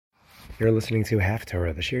You're listening to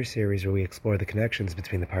Half-Torah, the Shir series where we explore the connections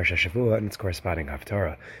between the Parsha Shavua and its corresponding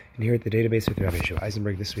Haftarah. And here at the database with Rabbi Yeshua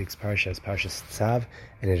Eisenberg, this week's Parsha is Parshas Tzav,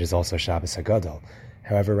 and it is also Shabbos HaGadol.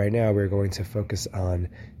 However, right now we're going to focus on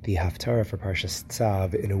the Haftarah for Parshas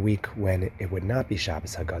Tzav in a week when it would not be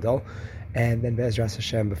Shabbos HaGadol. And then Be'ezras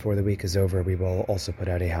Hashem, before the week is over, we will also put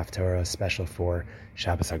out a Haftarah special for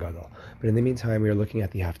Shabbos HaGadol. But in the meantime, we are looking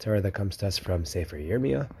at the Haftarah that comes to us from Sefer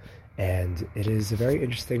Yirmiyah. And it is a very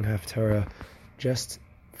interesting Haftarah just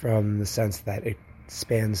from the sense that it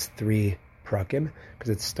spans 3 prakim, because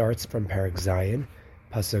it starts from Parak Zayin,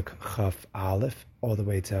 Pasuk Chaf Aleph, all the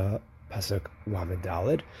way to Pasuk Lamed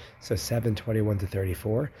Daled, so 7:21 to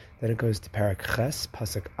 34. Then it goes to Parak Ches,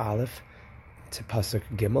 Pasuk Aleph, to Pasuk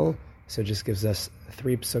Gimel, so it just gives us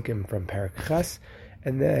 3 psukim from Parak Ches,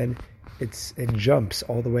 and then it jumps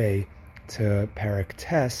all the way to Parak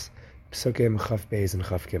Tes, Psukim Chaf Beis and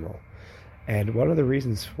Chaf Gimel. And one of the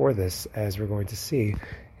reasons for this, as we're going to see,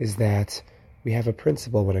 is that we have a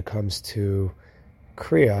principle when it comes to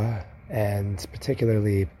Kriya, and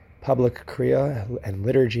particularly public Kriya and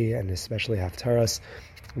liturgy, and especially Haftarahs,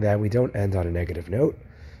 that we don't end on a negative note.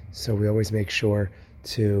 So we always make sure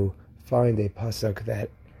to find a pasuk that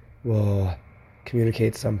will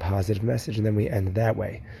communicate some positive message, and then we end that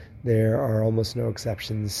way. There are almost no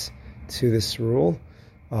exceptions to this rule.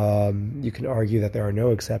 You can argue that there are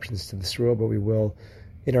no exceptions to this rule, but we will,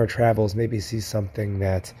 in our travels, maybe see something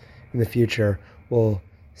that in the future will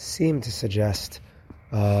seem to suggest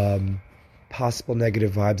possible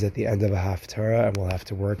negative vibes at the end of a Haftarah, and we'll have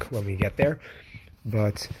to work when we get there.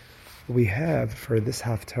 But what we have for this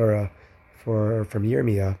Haftarah from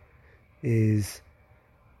Yirmiyah is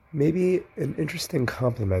maybe an interesting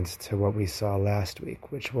complement to what we saw last week,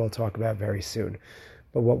 which we'll talk about very soon.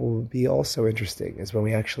 But what will be also interesting is when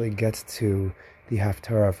we actually get to the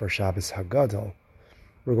Haftarah for Shabbos HaGadol,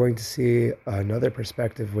 we're going to see another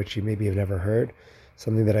perspective which you maybe have never heard,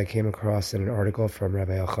 something that I came across in an article from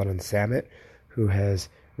Rabbi Elchanan Samet, who has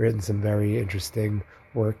written some very interesting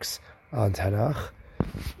works on Tanakh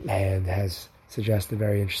and has suggested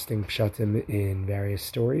very interesting pshatim in various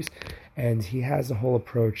stories. And he has a whole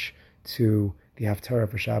approach to the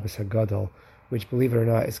Haftarah for Shabbos HaGadol, which, believe it or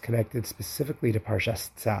not, is connected specifically to Parshas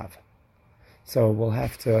Tzav. So we'll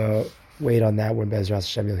have to wait on that one. Be'ezras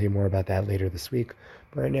Hashem, you'll hear more about that later this week.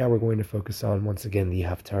 But right now we're going to focus on, once again, the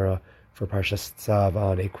Haftarah for Parshas Tzav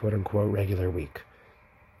on a quote-unquote regular week.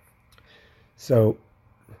 So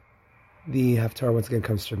the Haftarah, once again,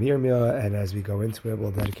 comes from Yirmiyah, and as we go into it,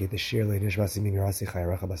 we'll dedicate the shir Le'nishmasi Mimirasi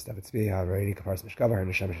Chayrecha Bastav Tzvi Havarei Kapars Mishkavar and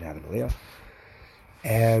Hashem Shnei Aliyah.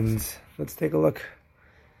 And let's take a look.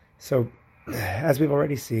 So, as we've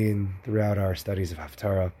already seen throughout our studies of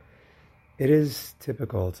Haftarah, it is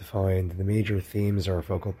typical to find the major themes or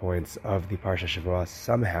focal points of the Parsha Shavua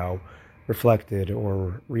somehow reflected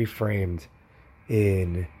or reframed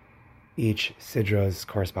in each Sidra's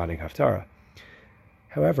corresponding Haftarah.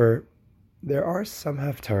 However, there are some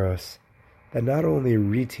Haftarahs that not only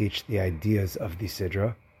reteach the ideas of the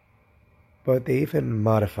Sidra, but they even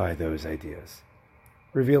modify those ideas,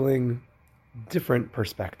 revealing different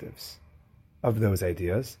perspectives of those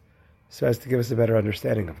ideas, so as to give us a better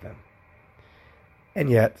understanding of them. And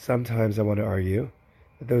yet, sometimes I want to argue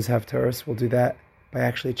that those Haftarahs will do that by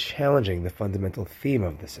actually challenging the fundamental theme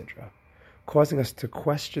of the Sidra, causing us to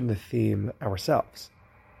question the theme ourselves,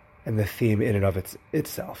 and the theme in and of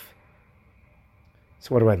itself.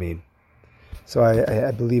 So what do I mean? So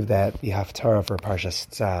I believe that the Haftarah for Parshas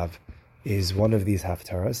Tzav is one of these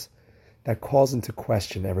Haftarahs that calls into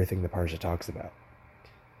question everything the Parsha talks about.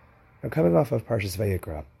 Now, coming off of Parshas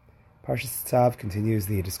Vayikra, Parshas Tzav continues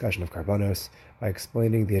the discussion of Korbanos by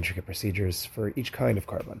explaining the intricate procedures for each kind of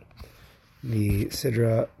Korban. The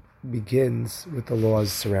Sidra begins with the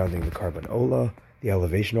laws surrounding the Korban Olah, the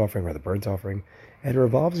elevation offering or the burnt offering, and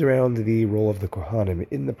revolves around the role of the Kohanim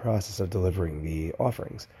in the process of delivering the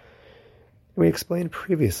offerings. We explained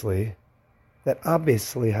previously that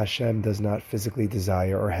obviously Hashem does not physically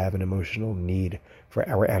desire or have an emotional need for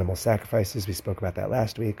our animal sacrifices. We spoke about that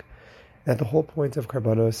last week. That the whole point of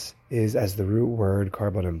Korbanos is, as the root word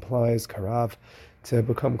Korban implies, karav, to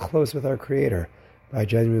become close with our Creator by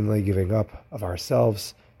genuinely giving up of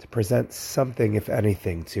ourselves to present something, if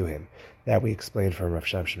anything, to Him. That we explained from Rav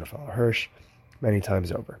Shamshin Raphael Hirsch many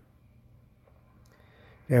times over.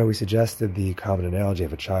 Now, we suggested the common analogy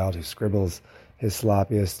of a child who scribbles his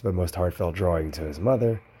sloppiest but most heartfelt drawing to his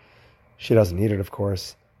mother. She doesn't need it, of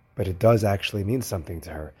course, but it does actually mean something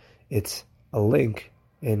to her. It's a link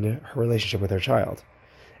in her relationship with her child.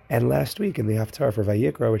 And last week in the Haftarah for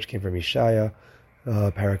Vayikra, which came from Yeshaya,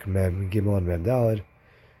 Parak Mem Gimel and Mem Daled,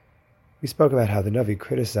 we spoke about how the Navi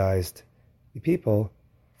criticized the people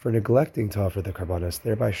for neglecting to offer the Korbanos,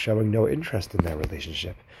 thereby showing no interest in that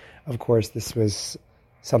relationship. Of course, this was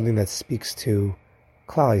something that speaks to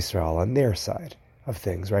Klal Yisrael on their side of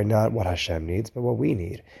things, right? Not what Hashem needs, but what we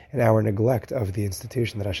need. And our neglect of the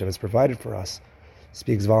institution that Hashem has provided for us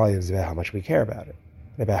speaks volumes about how much we care about it,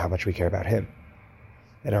 and about how much we care about Him,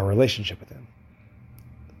 and our relationship with Him.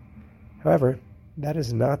 However, that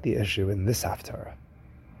is not the issue in this Haftarah.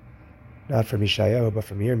 Not from Yeshayahu, but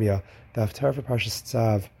from Yirmiyah. The Haftarah for Parshas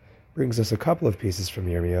Tzav brings us a couple of pieces from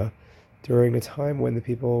Yirmiyah during a time when the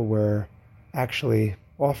people were actually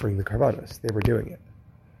offering the Korbanos. They were doing it.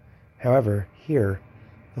 However, here,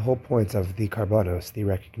 the whole point of the Korbanos, the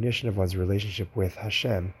recognition of one's relationship with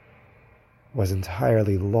Hashem, was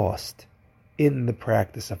entirely lost in the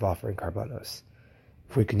practice of offering Korbanos.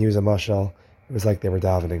 If we can use a mashal, it was like they were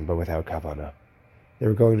davening but without kavanah. They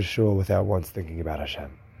were going to shul without once thinking about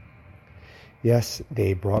Hashem. Yes,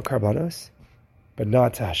 they brought Korbanos, but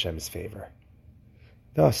not to Hashem's favor.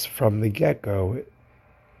 Thus, from the get-go,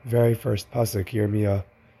 very first pasuk, Yirmiyah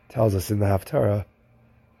tells us in the Haftarah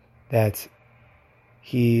that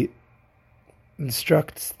he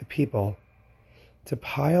instructs the people to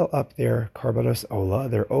pile up their Korbanos Olah,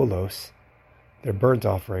 their Olos, their burnt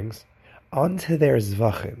offerings, onto their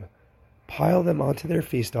Zvachim, pile them onto their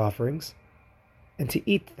feast offerings, and to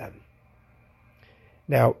eat them.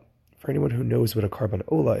 Now, for anyone who knows what a Korban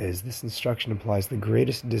Olah is, this instruction implies the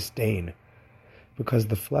greatest disdain, because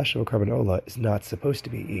the flesh of a Korban Olah is not supposed to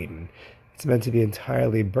be eaten. It's meant to be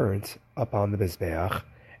entirely burnt up on the Mizbeach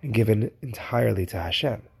and given entirely to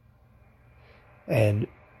Hashem. And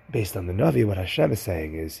based on the Navi, what Hashem is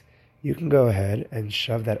saying is, you can go ahead and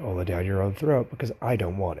shove that Olah down your own throat because I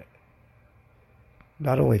don't want it.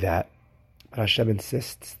 Not only that, but Hashem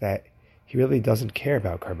insists that He really doesn't care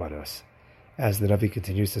about Korbanos, as the Navi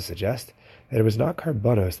continues to suggest that it was not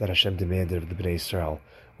Korbanos that Hashem demanded of the Bnei Yisrael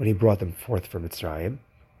when He brought them forth from Mitzrayim,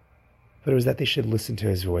 but it was that they should listen to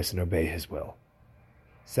His voice and obey His will.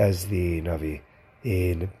 Says the Navi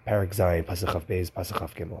in Parak Zayin, Pasuk Chaf Beis, Pasuk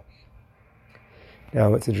Chaf Gimel. Now,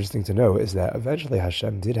 what's interesting to know is that eventually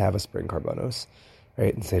Hashem did have us bring Korbanos,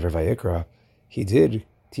 right? In Sefer Vayikra, He did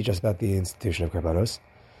teach us about the institution of Korbanos,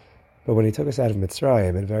 but when He took us out of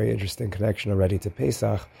Mitzrayim, and very interesting connection already to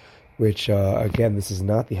Pesach, which, again, this is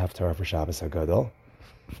not the Haftarah for Shabbos HaGadol,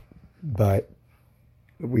 but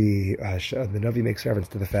the Navi makes reference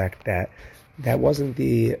to the fact that that wasn't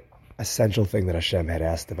the essential thing that Hashem had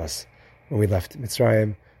asked of us when we left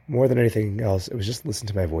Mitzrayim. More than anything else, it was just listen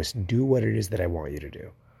to my voice. Do what it is that I want you to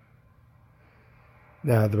do.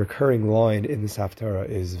 Now, the recurring line in this Haftarah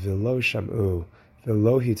is V'lo sham'u,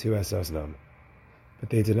 v'lo hitu es oznam. But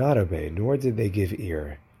they did not obey, nor did they give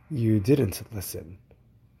ear. You didn't listen.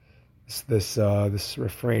 This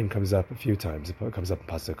refrain comes up a few times. It comes up in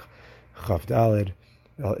Pasuk Chaf Daled,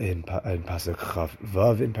 in Pasuk Chaf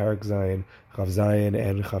Vav in Parak Zayin, Chaf Zayin,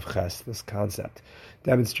 and Chaf Ches. This concept,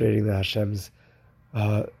 demonstrating that Hashem's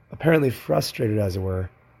apparently frustrated, as it were,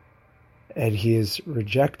 and He is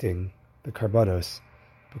rejecting the Korbanos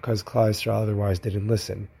because Klal Yisrael otherwise didn't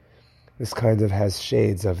listen. This kind of has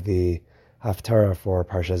shades of the Haftarah for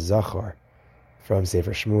Parshas Zachor from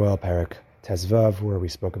Sefer Shmuel, Parak Tezvav, where we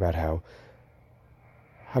spoke about how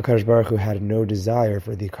HaKadosh Baruch Hu had no desire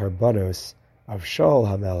for the Korbanos of Shaul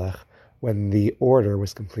HaMelech when the order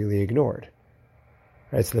was completely ignored.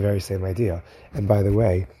 Right, it's the very same idea. And by the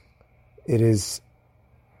way, it is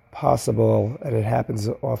possible, and it happens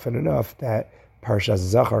often enough, that Parshas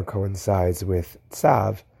Zachor coincides with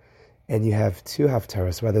Tzav, and you have two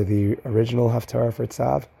Haftarahs, whether the original Haftarah for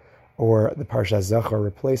Tzav or the Parshas Zachor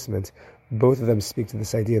replacement. Both of them speak to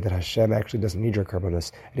this idea that Hashem actually doesn't need your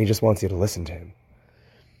Korbanos, and He just wants you to listen to Him.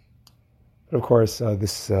 But of course,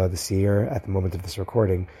 this year, at the moment of this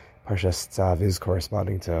recording, Parshas Tzav is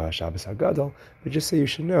corresponding to Shabbos HaGadol, but just so you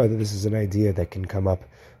should know that this is an idea that can come up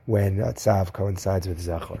when Tzav coincides with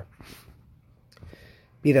Zachor.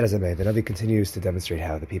 Be that as it may, the Navi continues to demonstrate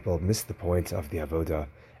how the people missed the point of the Avodah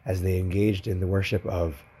as they engaged in the worship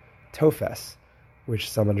of Tofes, which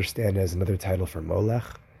some understand as another title for Molech,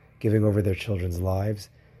 giving over their children's lives,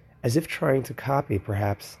 as if trying to copy,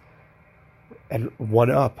 perhaps, and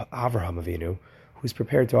one-up Avraham Avinu, who's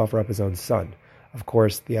prepared to offer up his own son. Of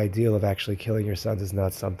course, the ideal of actually killing your sons is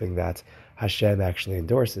not something that Hashem actually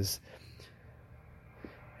endorses.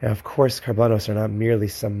 And of course, Korbanos are not merely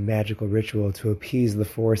some magical ritual to appease the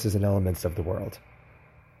forces and elements of the world.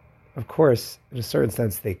 Of course, in a certain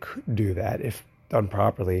sense, they could do that if done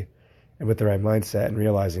properly and with the right mindset and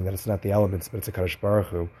realizing that it's not the elements, but it's a Kadosh Baruch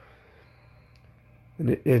Hu.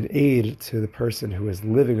 An aid to the person who is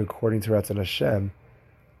living according to Ratzon Hashem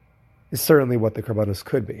is certainly what the Korbanos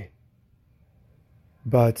could be.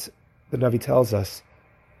 But the Navi tells us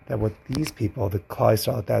that what these people, the Klal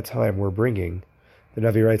Yisrael at that time, were bringing, the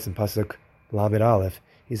Navi writes in Pasuk Lamed Aleph,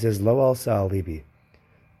 he says, Lo al sa'al libi.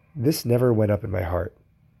 This never went up in my heart.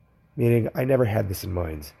 Meaning, I never had this in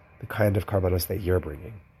mind, the kind of Korbanos that you're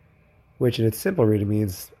bringing. Which in its simple reading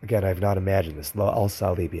means, again, I have not imagined this, Lo al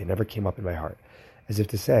sa'al libi. It never came up in my heart. As if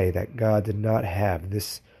to say that God did not have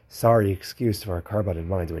this sorry excuse for our Korban in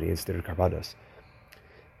mind when he instituted Korbanos.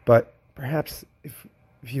 But perhaps if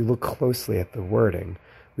you look closely at the wording,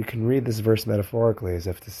 we can read this verse metaphorically as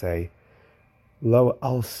if to say, Lo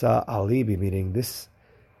al sa'al libi, meaning this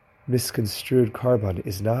misconstrued Korban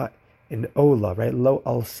is not an Olah, right? Lo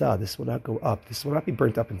al sa, this will not go up. This will not be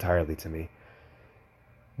burnt up entirely to me.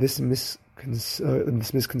 This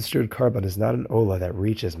misconstrued Korban is not an Olah that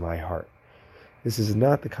reaches my heart. This is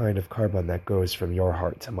not the kind of Korban that goes from your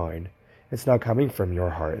heart to mine. It's not coming from your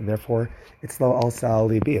heart, and therefore it's lo al sa'al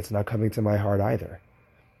libi. It's not coming to my heart either.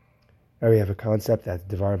 Right, we have a concept that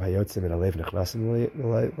Devarim hayotzim in alev nechnasim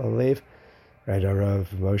alev. Right, Rav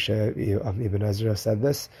Moshe Ibn Ezra said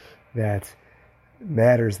this, that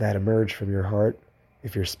matters that emerge from your heart,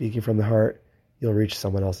 if you're speaking from the heart, you'll reach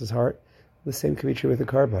someone else's heart. The same can be true with the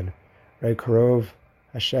Korban. Right, Karov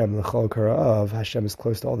Hashem, l'chol kara'av, Hashem is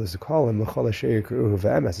close to all those who call him, l'chol asher yikru'uhu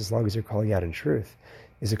v'emes, as long as you're calling out in truth.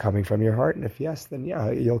 Is it coming from your heart? And if yes, then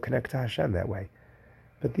yeah, you'll connect to Hashem that way.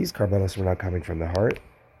 But these Korbanos were not coming from the heart,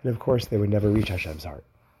 and of course they would never reach Hashem's heart.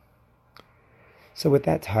 So with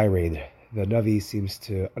that tirade, the Navi seems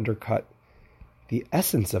to undercut the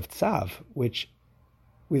essence of Tzav, which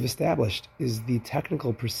we've established is the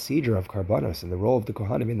technical procedure of Korbanos and the role of the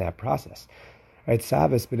Kohanim in that process. Right,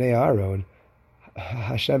 Tzav es b'nei Aaron,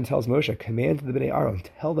 Hashem tells Moshe, command the b'nei Aaron,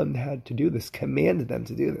 tell them how to do this, command them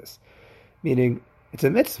to do this. Meaning, it's a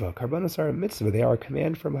mitzvah. Korbanos are a mitzvah. They are a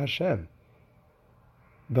command from Hashem.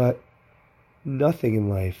 But nothing in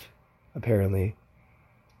life, apparently,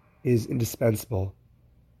 is indispensable,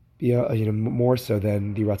 more so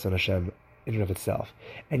than the Ratzon Hashem in and of itself.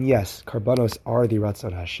 And yes, Korbanos are the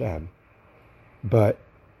Ratzon Hashem, but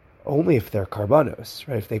only if they're Korbanos,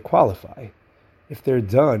 right? If they qualify, if they're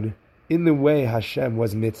done in the way Hashem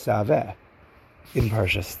was mitzaveh in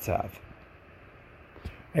Parshas Tzav.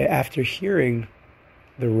 After hearing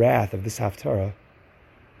the wrath of this Haftarah,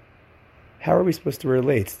 how are we supposed to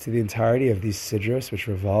relate to the entirety of these sidros which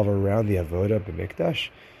revolve around the avodah b'mikdash?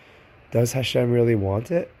 Does Hashem really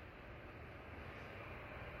want it?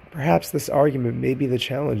 Perhaps this argument may be the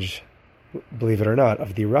challenge, believe it or not,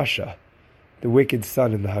 of the Rasha, the wicked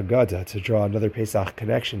son in the Haggadah, to draw another Pesach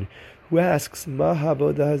connection, who asks, Ma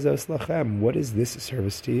ha'avodah hazos lachem? What is this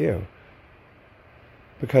service to you?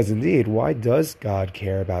 Because indeed, why does God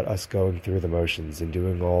care about us going through the motions and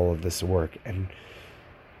doing all of this work and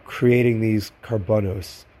creating these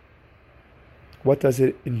Korbanos? What does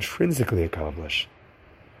it intrinsically accomplish?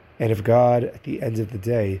 And if God, at the end of the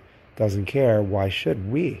day, doesn't care, why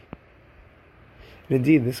should we? And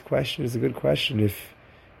indeed, this question is a good question if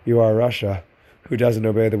you are a Rasha who doesn't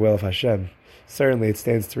obey the will of Hashem. Certainly it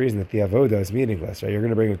stands to reason that the avodah is meaningless, right? You're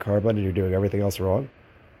going to bring a korban and you're doing everything else wrong.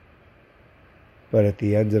 But at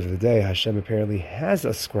the end of the day, Hashem apparently has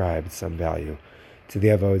ascribed some value to the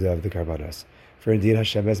avodah of the Korbanos. For indeed,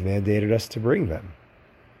 Hashem has mandated us to bring them.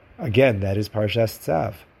 Again, that is Parshas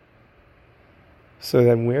Tzav. So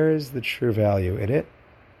then where is the true value in it?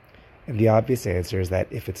 And the obvious answer is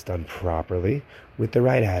that if it's done properly, with the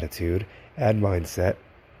right attitude and mindset,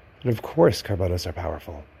 then of course Korbanos are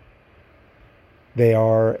powerful. They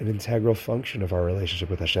are an integral function of our relationship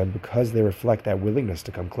with Hashem because they reflect that willingness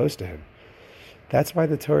to come close to Him. That's why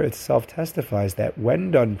the Torah itself testifies that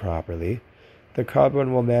when done properly, the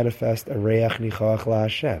Korban will manifest a reach nichach la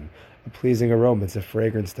Hashem, a pleasing aroma, it's a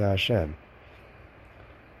fragrance to Hashem,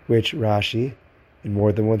 which Rashi, in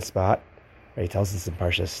more than one spot, right, he tells us in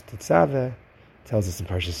Parshas Tzav, tells us in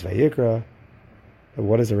Parshas Vayikra, but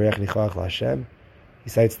what is a reach nichach la Hashem? He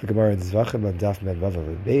cites the Gemara in Zvachim on Daf Med Vav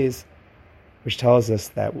and Beis, which tells us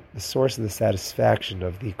that the source of the satisfaction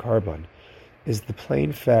of the Korban is the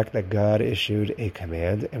plain fact that God issued a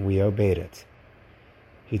command and we obeyed it.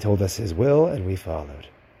 He told us His will and we followed.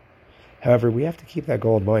 However, we have to keep that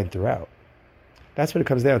goal in mind throughout. That's what it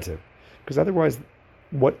comes down to. Because otherwise,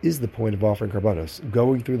 what is the point of offering Korbanos?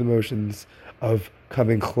 Going through the motions of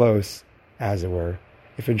coming close, as it were,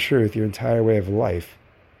 if in truth your entire way of life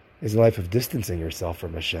is a life of distancing yourself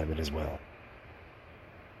from Hashem and His will.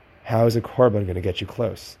 How is a Korban going to get you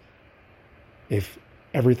close if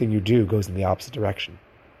everything you do goes in the opposite direction?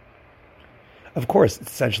 Of course,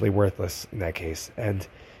 it's essentially worthless in that case. And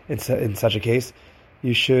in such a case,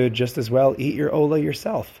 you should just as well eat your Olah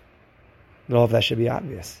yourself. And all of that should be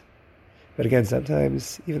obvious. But again,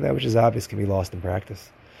 sometimes even that which is obvious can be lost in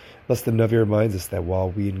practice. Thus, the Navi reminds us that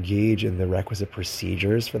while we engage in the requisite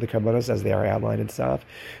procedures for the Korbanos as they are outlined in Tzav,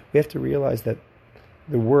 we have to realize that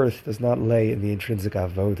the worth does not lay in the intrinsic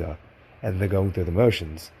avoda and the going through the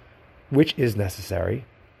motions, which is necessary,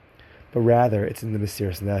 but rather it's in the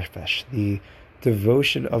Mesiras Nefesh, the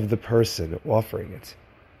devotion of the person offering it,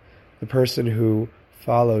 the person who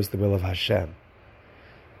follows the will of Hashem.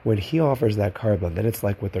 When he offers that Korban, then it's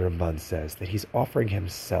like what the Ramban says, that he's offering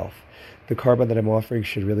himself. The Korban that I'm offering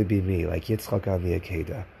should really be me, like Yitzchak on the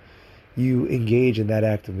Akedah. You engage in that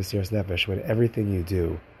act of Mesiras Nefesh when everything you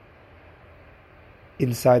do,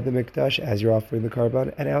 inside the Mikdash as you're offering the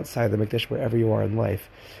Korban, and outside the Mikdash wherever you are in life,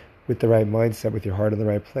 with the right mindset, with your heart in the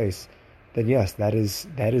right place, then yes, that is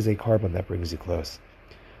a Korban that brings you close.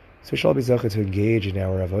 So we shall be zocheh to engage in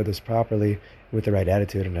our avodas properly, with the right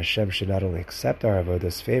attitude, and Hashem should not only accept our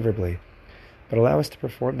avodas favorably, but allow us to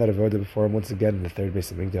perform that avodah before Him once again in the third base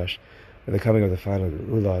of Mikdash, with the coming of the final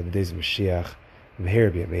Olah in the days of Mashiach, Meher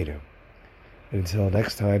b'yameinu. And until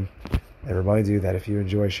next time, I remind you that if you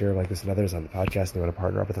enjoy sharing like this and others on the podcast and you want to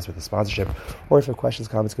partner up with us with a sponsorship, or if you have questions,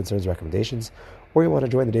 comments, concerns, recommendations, or you want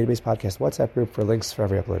to join the Database Podcast WhatsApp group for links for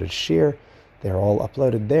every uploaded shir, they're all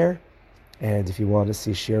uploaded there. And if you want to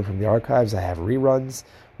see shir from the archives, I have reruns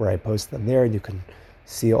where I post them there, and you can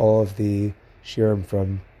see all of the shirim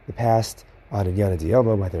from the past on Inyana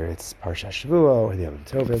Diyoma, whether it's Parsha Shavua or the Yom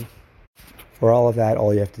Tovim. For all of that,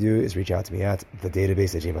 all you have to do is reach out to me at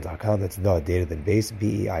thedatabase@gmail.com. That's the data then base,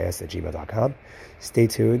 BEIS@gmail.com. Stay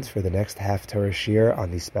tuned for the next Half-Torah shir on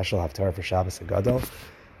the special Haftarah for Shabbos HaGadol.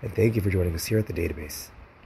 And thank you for joining us here at the Database.